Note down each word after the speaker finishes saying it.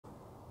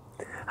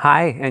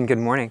Hi and good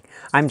morning.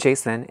 I'm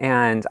Jason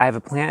and I have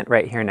a plant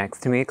right here next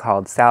to me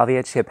called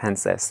Salvia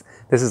chiapensis.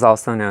 This is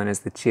also known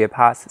as the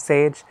Chiapas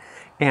Sage,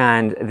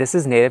 and this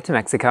is native to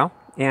Mexico,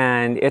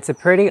 and it's a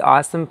pretty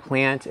awesome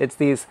plant. It's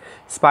these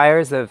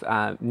spires of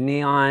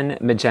neon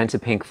magenta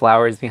pink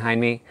flowers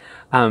behind me.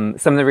 Some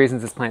of the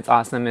reasons this plant's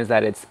awesome is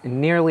that it's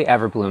nearly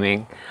ever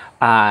blooming.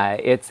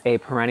 It's a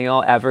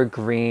perennial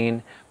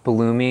evergreen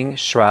blooming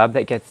shrub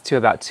that gets to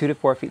about 2 to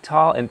 4 feet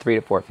tall and 3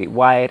 to 4 feet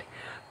wide.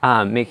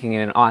 Making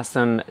it an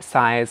awesome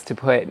size to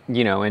put,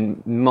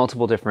 in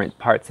multiple different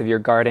parts of your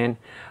garden.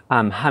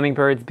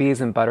 Hummingbirds,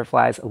 bees, and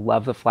butterflies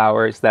love the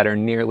flowers that are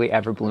nearly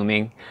ever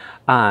blooming.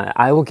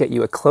 I will get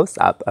you a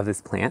close-up of this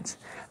plant.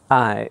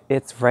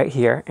 It's right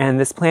here,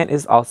 and this plant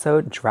is also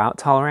drought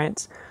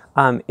tolerant.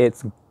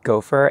 It's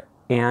gopher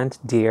and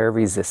deer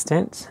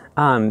resistant.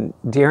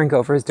 Deer and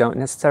gophers don't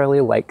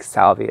necessarily like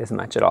salvia as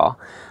much at all.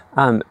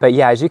 But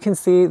yeah, as you can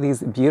see,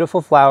 these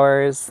beautiful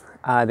flowers,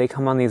 they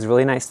come on these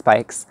really nice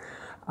spikes.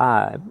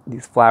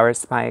 These flower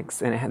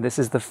spikes, and this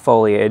is the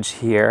foliage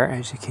here,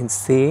 as you can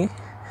see.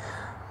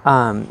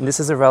 This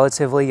is a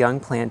relatively young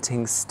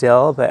planting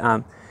still,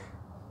 but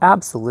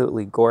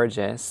absolutely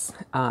gorgeous.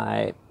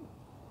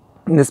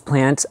 This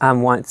plant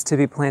wants to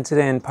be planted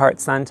in part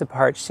sun to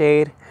part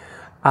shade.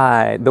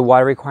 The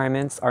water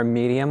requirements are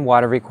medium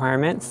water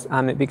requirements.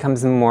 It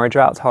becomes more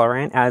drought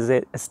tolerant as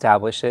it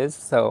establishes,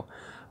 so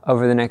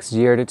over the next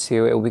year to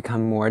two it will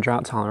become more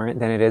drought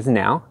tolerant than it is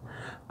now.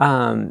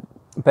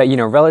 But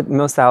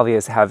most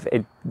salvias have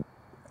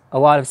a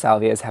lot of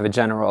salvias have a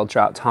general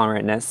drought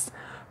tolerantness.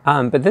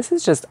 But this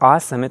is just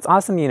awesome. It's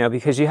awesome,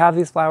 because you have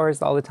these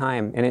flowers all the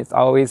time and it's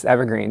always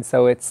evergreen.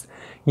 So it's,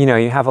 you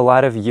have a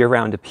lot of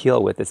year-round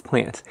appeal with this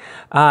plant.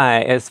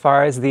 As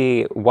far as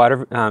the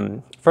water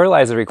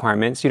fertilizer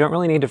requirements, you don't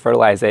really need to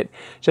fertilize it.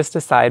 Just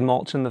a side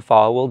mulch in the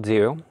fall will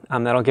do.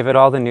 That'll give it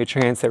all the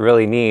nutrients it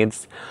really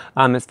needs.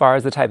 As far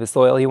as the type of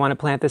soil you want to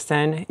plant this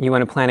in, you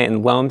want to plant it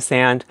in loam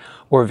sand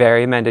or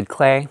very amended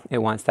clay. It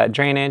wants that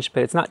drainage,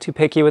 but it's not too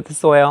picky with the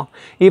soil.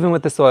 Even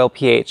with the soil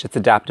pH, it's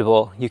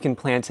adaptable. You can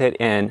plant it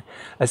in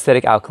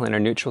acidic, alkaline, or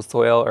neutral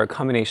soil, or a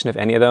combination of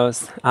any of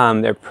those.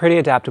 They're pretty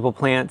adaptable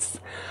plants.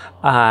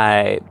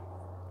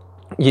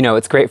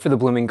 It's great for the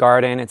blooming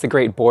garden. It's a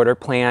great border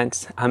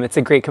plant. It's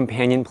a great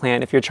companion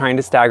plant if you're trying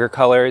to stagger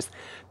colors,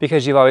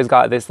 because you've always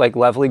got this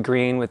lovely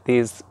green with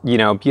these,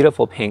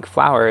 beautiful pink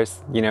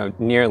flowers,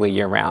 nearly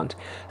year round.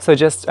 So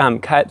just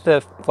cut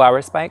the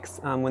flower spikes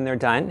when they're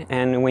done.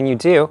 And when you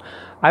do,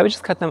 I would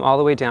just cut them all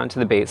the way down to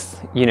the base,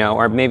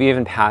 or maybe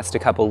even past a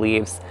couple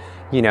leaves.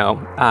 You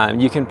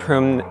can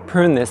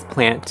prune this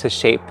plant to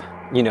shape,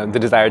 the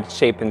desired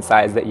shape and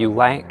size that you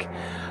like.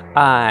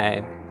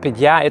 But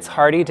yeah, it's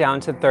hardy down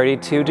to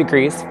 32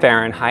 degrees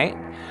Fahrenheit,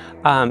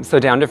 so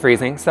down to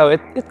freezing. So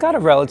it's got a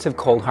relative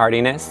cold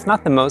hardiness.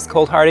 Not the most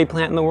cold hardy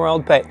plant in the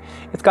world, but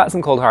it's got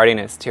some cold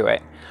hardiness to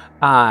it.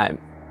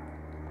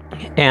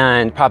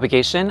 And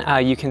propagation,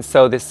 you can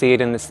sow the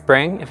seed in the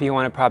spring if you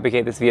want to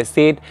propagate this via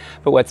seed,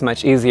 but what's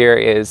much easier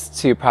is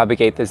to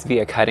propagate this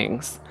via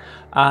cuttings.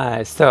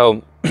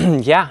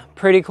 Yeah,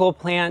 pretty cool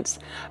plant.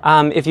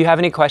 If you have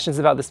any questions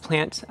about this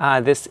plant,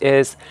 this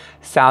is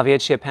Salvia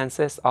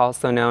chiapensis,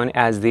 also known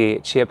as the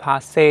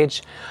Chiapas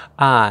Sage.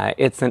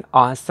 It's an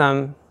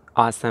awesome,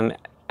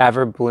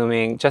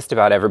 ever-blooming, just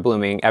about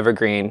ever-blooming,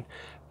 evergreen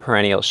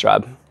perennial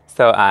shrub.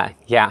 So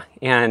yeah,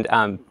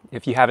 and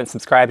if you haven't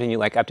subscribed and you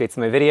like updates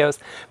on my videos,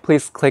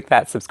 please click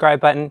that subscribe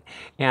button.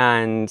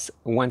 And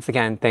once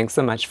again, thanks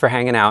so much for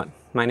hanging out.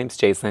 My name's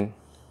Jason.